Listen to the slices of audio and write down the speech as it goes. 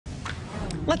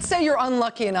Let's say you're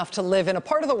unlucky enough to live in a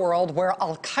part of the world where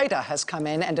Al-Qaeda has come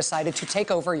in and decided to take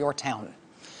over your town.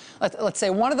 Let's say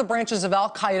one of the branches of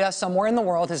Al-Qaeda somewhere in the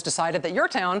world has decided that your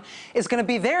town is going to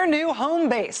be their new home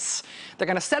base. They're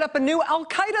going to set up a new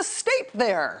Al-Qaeda state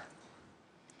there.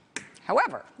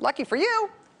 However, lucky for you,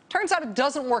 turns out it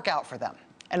doesn't work out for them.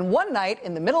 And one night,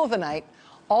 in the middle of the night,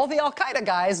 all the Al-Qaeda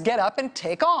guys get up and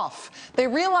take off. They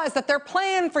realize that their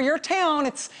plan for your town,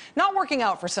 it's not working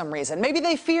out for some reason. Maybe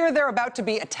they fear they're about to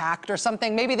be attacked or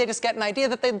something. Maybe they just get an idea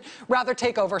that they'd rather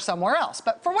take over somewhere else.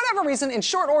 But for whatever reason, in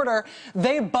short order,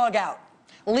 they bug out,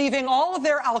 leaving all of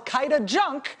their Al-Qaeda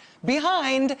junk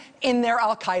behind in their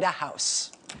Al-Qaeda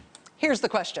house. Here's the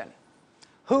question.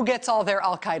 Who gets all their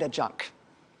Al-Qaeda junk?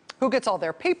 Who gets all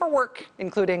their paperwork,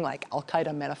 including like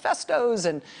Al-Qaeda manifestos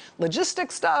and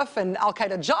logistic stuff and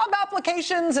Al-Qaeda job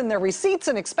applications and their receipts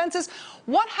and expenses?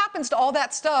 What happens to all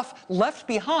that stuff left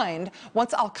behind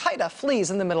once Al-Qaeda flees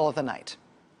in the middle of the night?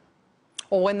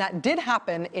 Well, when that did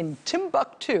happen in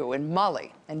Timbuktu in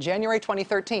Mali in January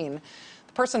 2013,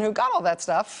 the person who got all that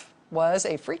stuff was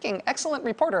a freaking excellent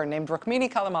reporter named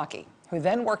Rukmini Callimachi, who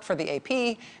then worked for the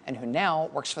AP and who now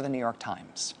works for the New York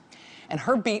Times. And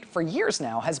her beat for years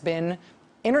now has been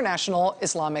international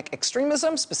Islamic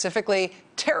extremism, specifically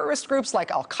terrorist groups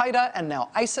like Al-Qaeda and now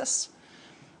ISIS.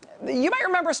 You might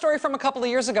remember a story from a couple of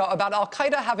years ago about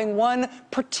Al-Qaeda having one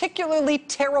particularly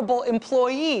terrible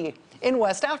employee in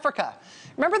West Africa.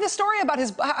 Remember this story about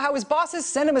how his bosses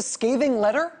sent him a scathing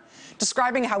letter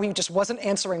describing how he just wasn't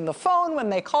answering the phone when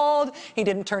they called, he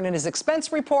didn't turn in his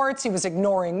expense reports, he was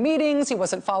ignoring meetings, he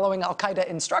wasn't following Al-Qaeda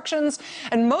instructions,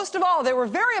 and most of all, they were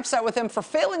very upset with him for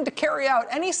failing to carry out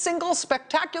any single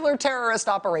spectacular terrorist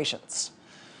operations.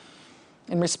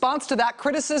 In response to that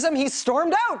criticism, he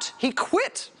stormed out, he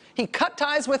quit. He cut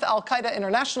ties with Al-Qaeda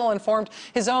International and formed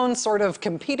his own sort of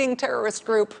competing terrorist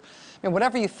group. I mean,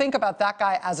 whatever you think about that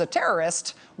guy as a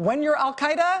terrorist, when you're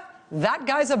Al-Qaeda, that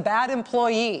guy's a bad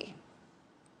employee.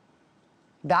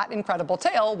 That incredible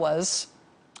tale was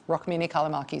Rukmini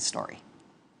Callimachi's story.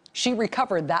 She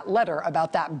recovered that letter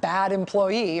about that bad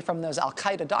employee from those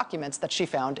Al-Qaeda documents that she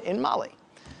found in Mali.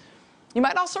 You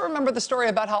might also remember the story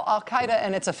about how Al-Qaeda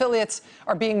and its affiliates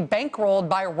are being bankrolled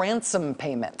by ransom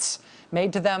payments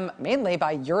made to them mainly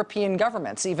by European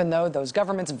governments, even though those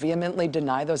governments vehemently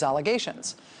deny those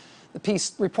allegations. The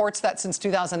piece reports that since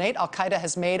 2008, Al-Qaeda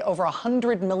has made over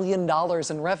 $100 million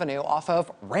in revenue off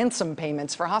of ransom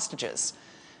payments for hostages.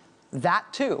 That,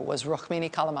 too, was Rukmini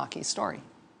Callimachi's story.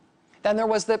 Then there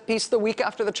was the piece the week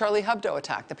after the Charlie Hebdo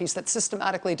attack, the piece that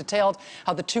systematically detailed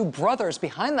how the two brothers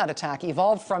behind that attack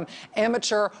evolved from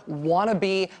amateur,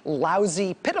 wannabe,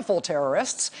 lousy, pitiful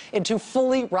terrorists into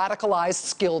fully radicalized,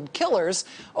 skilled killers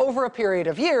over a period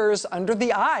of years under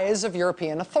the eyes of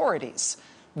European authorities.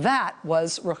 That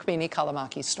was Rukmini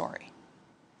Callimachi's story.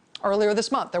 Earlier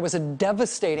this month, there was a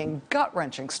devastating,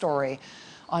 gut-wrenching story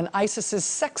on ISIS's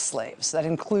sex slaves that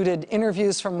included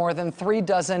interviews from more than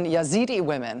 36 Yazidi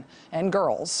women and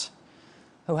girls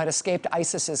who had escaped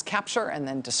ISIS's capture and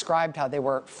then described how they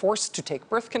were forced to take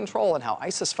birth control and how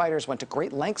ISIS fighters went to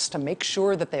great lengths to make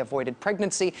sure that they avoided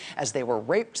pregnancy as they were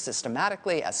raped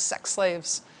systematically as sex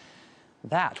slaves.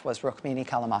 That was Rukmini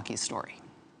Callimachi's story.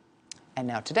 And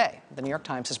now today, the New York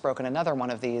Times has broken another one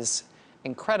of these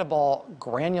incredible,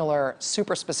 granular,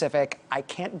 super specific, I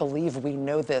can't believe we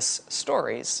know this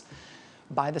stories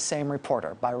by the same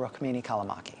reporter, by Rukmini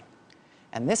Callimachi.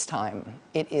 And this time,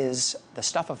 it is the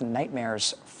stuff of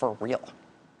nightmares for real.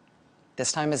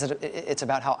 This time it's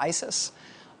about how ISIS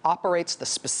operates the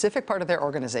specific part of their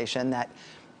organization that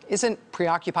isn't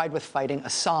preoccupied with fighting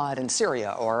Assad in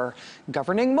Syria or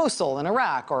governing Mosul in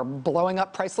Iraq or blowing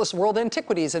up priceless world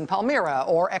antiquities in Palmyra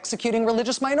or executing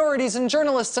religious minorities and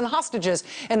journalists and hostages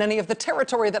in any of the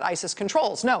territory that ISIS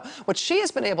controls. No, what she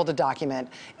has been able to document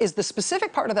is the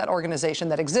specific part of that organization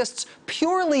that exists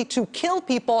purely to kill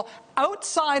people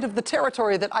outside of the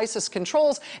territory that ISIS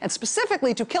controls, and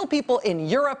specifically to kill people in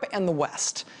Europe and the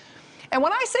West. And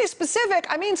when I say specific,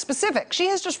 I mean specific. She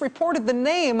has just reported the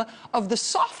name of the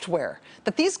software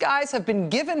that these guys have been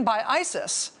given by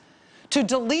ISIS to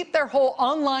delete their whole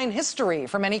online history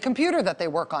from any computer that they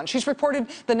work on. She's reported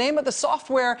the name of the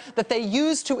software that they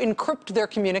use to encrypt their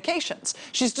communications.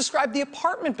 She's described the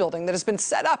apartment building that has been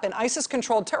set up in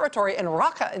ISIS-controlled territory in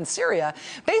Raqqa in Syria,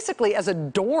 basically as a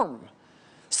dorm,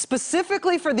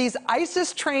 specifically for these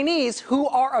ISIS trainees who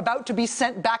are about to be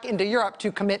sent back into Europe to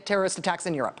commit terrorist attacks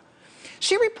in Europe.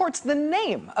 She reports the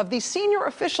name of the senior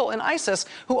official in ISIS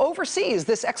who oversees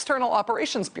this External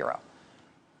Operations Bureau.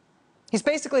 He's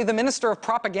basically the minister of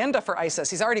propaganda for ISIS.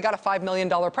 He's already got a $5 million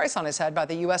price on his head by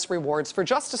the U.S. Rewards for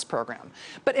Justice program.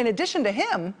 But in addition to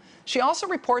him, she also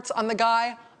reports on the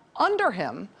guy under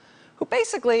him who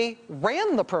basically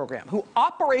ran the program, who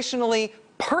operationally,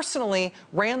 personally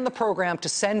ran the program to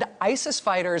send ISIS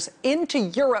fighters into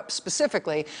Europe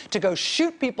specifically to go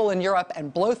shoot people in Europe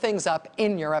and blow things up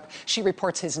in Europe. She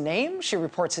reports his name. She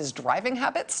reports his driving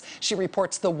habits. She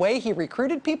reports the way he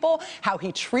recruited people, how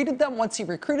he treated them once he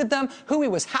recruited them, who he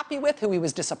was happy with, who he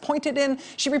was disappointed in.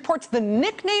 She reports the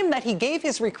nickname that he gave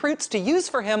his recruits to use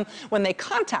for him when they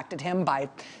contacted him by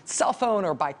cell phone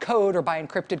or by code or by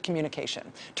encrypted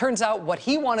communication. Turns out what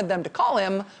he wanted them to call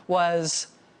him was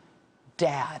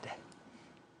Dad.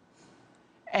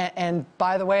 And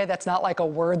by the way, that's not like a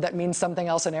word that means something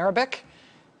else in Arabic.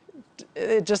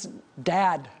 It just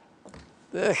Dad.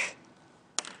 Ugh.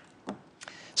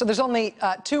 So there's only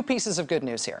two pieces of good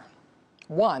news here.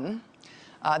 One,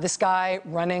 this guy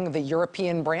running the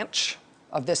European branch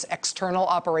of this External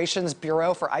Operations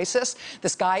Bureau for ISIS,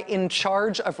 this guy in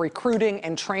charge of recruiting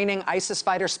and training ISIS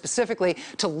fighters specifically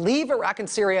to leave Iraq and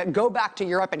Syria, go back to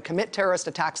Europe and commit terrorist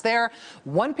attacks there.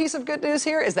 One piece of good news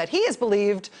here is that he is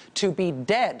believed to be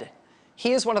dead.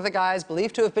 He is one of the guys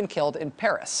believed to have been killed in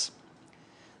Paris.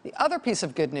 The other piece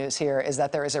of good news here is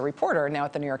that there is a reporter now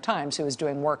at the New York Times who is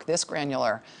doing work this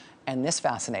granular and this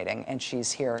fascinating, and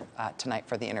she's here tonight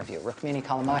for the interview. Rukmini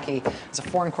Callimachi is a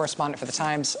foreign correspondent for the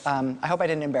Times. I hope I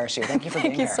didn't embarrass you. Thank you for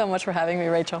being here. Thank you so much for having me,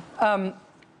 Rachel.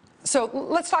 So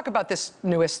let's talk about this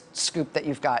newest scoop that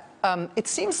you've got. It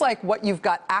seems like what you've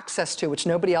got access to, which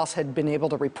nobody else had been able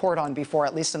to report on before,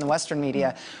 at least in the Western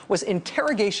media, was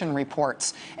interrogation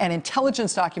reports and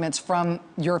intelligence documents from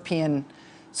European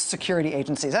security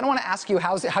agencies. I don't want to ask you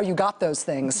how you got those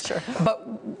things, sure. But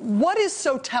what is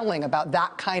so telling about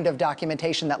that kind of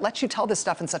documentation that lets you tell this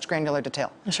stuff in such granular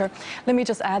detail? Sure. Let me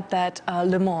just add that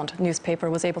Le Monde newspaper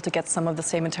was able to get some of the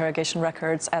same interrogation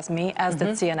records as me, as did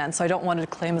CNN. So I don't want to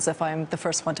claim as if I'm the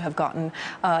first one to have gotten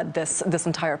this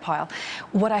entire pile.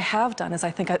 What I have done is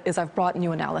I've brought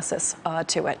new analysis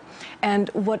to it. And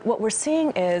what we're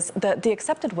seeing is that the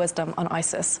accepted wisdom on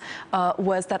ISIS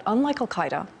was that unlike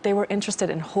Al-Qaeda, they were interested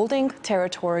in holding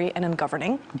territory and in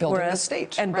governing. Building a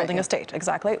state. And building a state,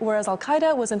 exactly. Whereas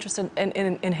Al-Qaeda was interested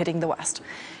in hitting the West.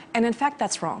 And in fact,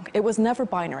 that's wrong. It was never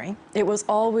binary. It was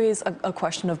always a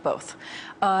question of both.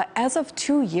 As of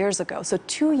 2 years ago, so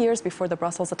 2 years before the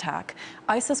Brussels attack,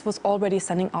 ISIS was already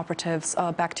sending operatives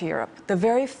back to Europe. The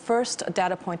very first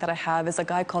data point that I have is a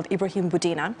guy called Ibrahim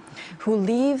Boudina, who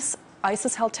leaves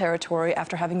ISIS-held territory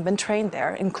after having been trained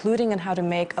there, including in how to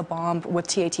make a bomb with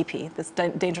TATP, this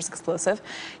dangerous explosive.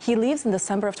 He leaves in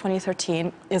December of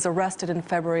 2013, is arrested in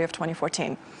February of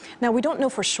 2014. Now, we don't know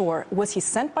for sure, was he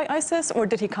sent by ISIS or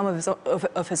did he come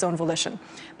of his own volition?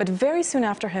 But very soon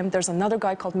after him, there's another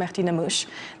guy called Mehdi Namouche.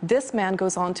 This man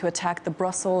goes on to attack the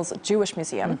Brussels Jewish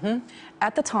Museum.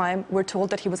 At the time, we're told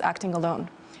that he was acting alone.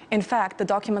 In fact, the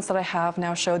documents that I have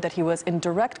now show that he was in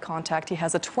direct contact. He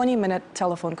has a 20-minute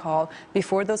telephone call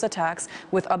before those attacks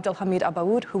with Abdelhamid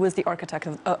Abaoud, who was the architect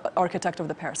of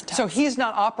the Paris attacks. So he's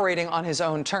not operating on his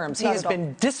own terms. He has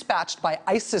been dispatched by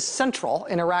ISIS Central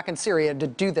in Iraq and Syria to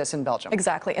do this in Belgium.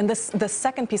 Exactly. And the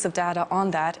second piece of data on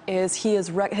that is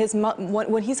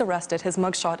when he's arrested, his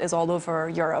mugshot is all over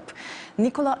Europe.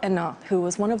 Nicolas Hennin, who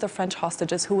was one of the French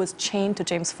hostages who was chained to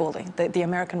James Foley, the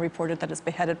American reporter that is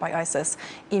beheaded by ISIS,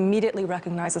 immediately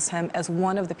recognizes him as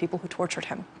one of the people who tortured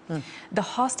him. The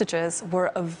hostages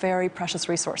were a very precious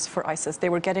resource for ISIS. They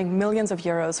were getting millions of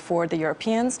euros for the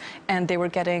Europeans, and they were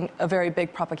getting a very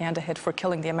big propaganda hit for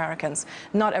killing the Americans.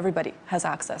 Not everybody has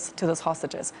access to those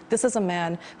hostages. This is a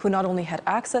man who not only had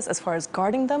access as far as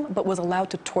guarding them, but was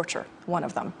allowed to torture one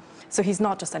of them. So he's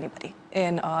not just anybody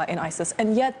in ISIS.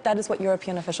 And yet that is what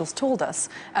European officials told us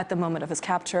at the moment of his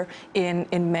capture in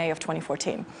May of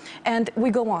 2014. And we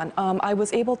go on. I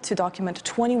was able to document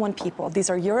 21 people. These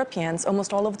are Europeans,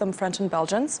 almost all of them French and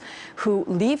Belgians, who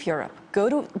leave Europe,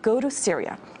 go to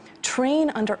Syria, train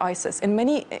under ISIS, in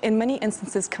many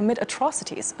instances commit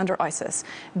atrocities under ISIS,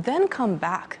 then come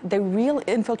back. They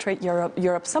infiltrate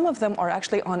Europe. Some of them are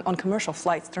actually on commercial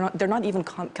flights. They're not even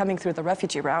coming through the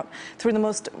refugee route, through the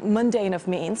most mundane of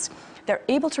means. They're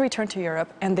able to return to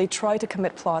Europe, and they try to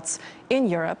commit plots in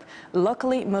Europe.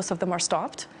 Luckily, most of them are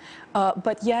stopped.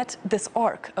 But yet, this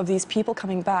arc of these people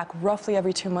coming back roughly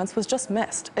every 2 months was just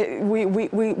missed.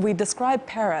 We describe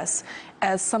Paris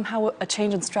as somehow a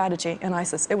change in strategy in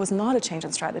ISIS. It was not a change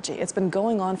in strategy. It's been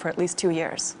going on for at least 2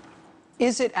 years.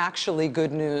 Is it actually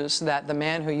good news that the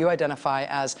man who you identify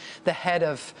as the head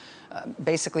of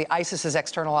basically ISIS's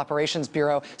External Operations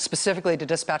Bureau, specifically to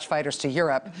dispatch fighters to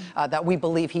Europe, that we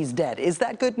believe he's dead. Is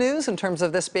that good news in terms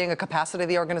of this being a capacity of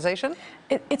the organization?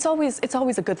 It's always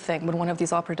a good thing when one of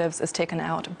these operatives is taken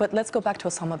out. But let's go back to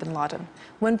Osama bin Laden.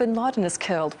 When bin Laden is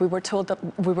killed, we were told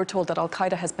that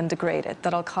Al-Qaeda has been degraded,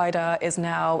 that Al-Qaeda is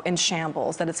now in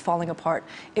shambles, that it's falling apart.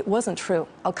 It wasn't true.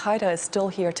 Al-Qaeda is still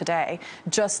here today.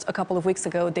 Just a couple of weeks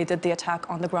ago, they did the attack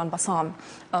on the Grand Bassam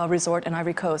resort in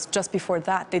Ivory Coast. Just before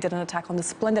that, they did an attack on the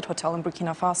Splendid Hotel in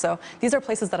Burkina Faso. These are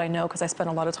places that I know because I spent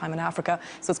a lot of time in Africa,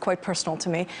 so it's quite personal to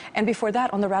me. And before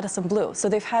that, on the Radisson Blu. So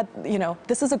they've had,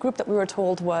 this is a group that we were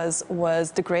told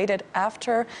was degraded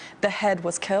after the head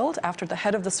was killed, after the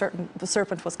head of the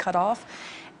serpent was cut off.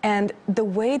 And the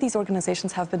way these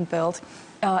organizations have been built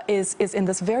is in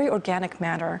this very organic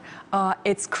manner.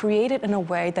 It's created in a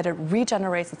way that it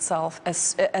regenerates itself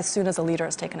as soon as a leader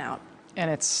is taken out. And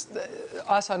it's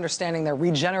us understanding their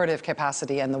regenerative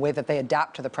capacity and the way that they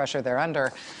adapt to the pressure they're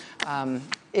under.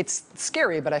 It's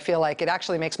scary, but I feel like it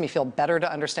actually makes me feel better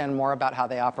to understand more about how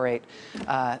they operate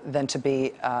than to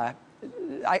be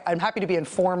I'm happy to be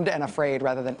informed and afraid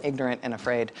rather than ignorant and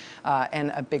afraid.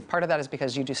 And a big part of that is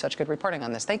because you do such good reporting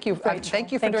on this. Thank you.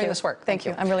 Thank you for doing this work. Thank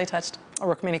you. I'm really touched.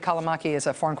 Rukmini Callimachi is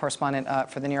a foreign correspondent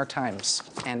for the New York Times.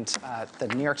 And the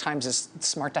New York Times is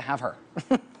smart to have her.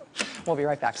 We'll be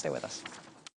right back. Stay with us.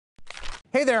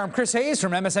 Hey there, I'm Chris Hayes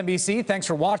from MSNBC. Thanks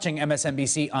for watching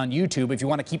MSNBC on YouTube. If you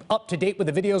want to keep up to date with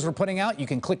the videos we're putting out, you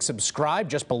can click subscribe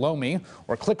just below me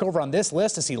or click over on this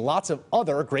list to see lots of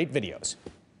other great videos.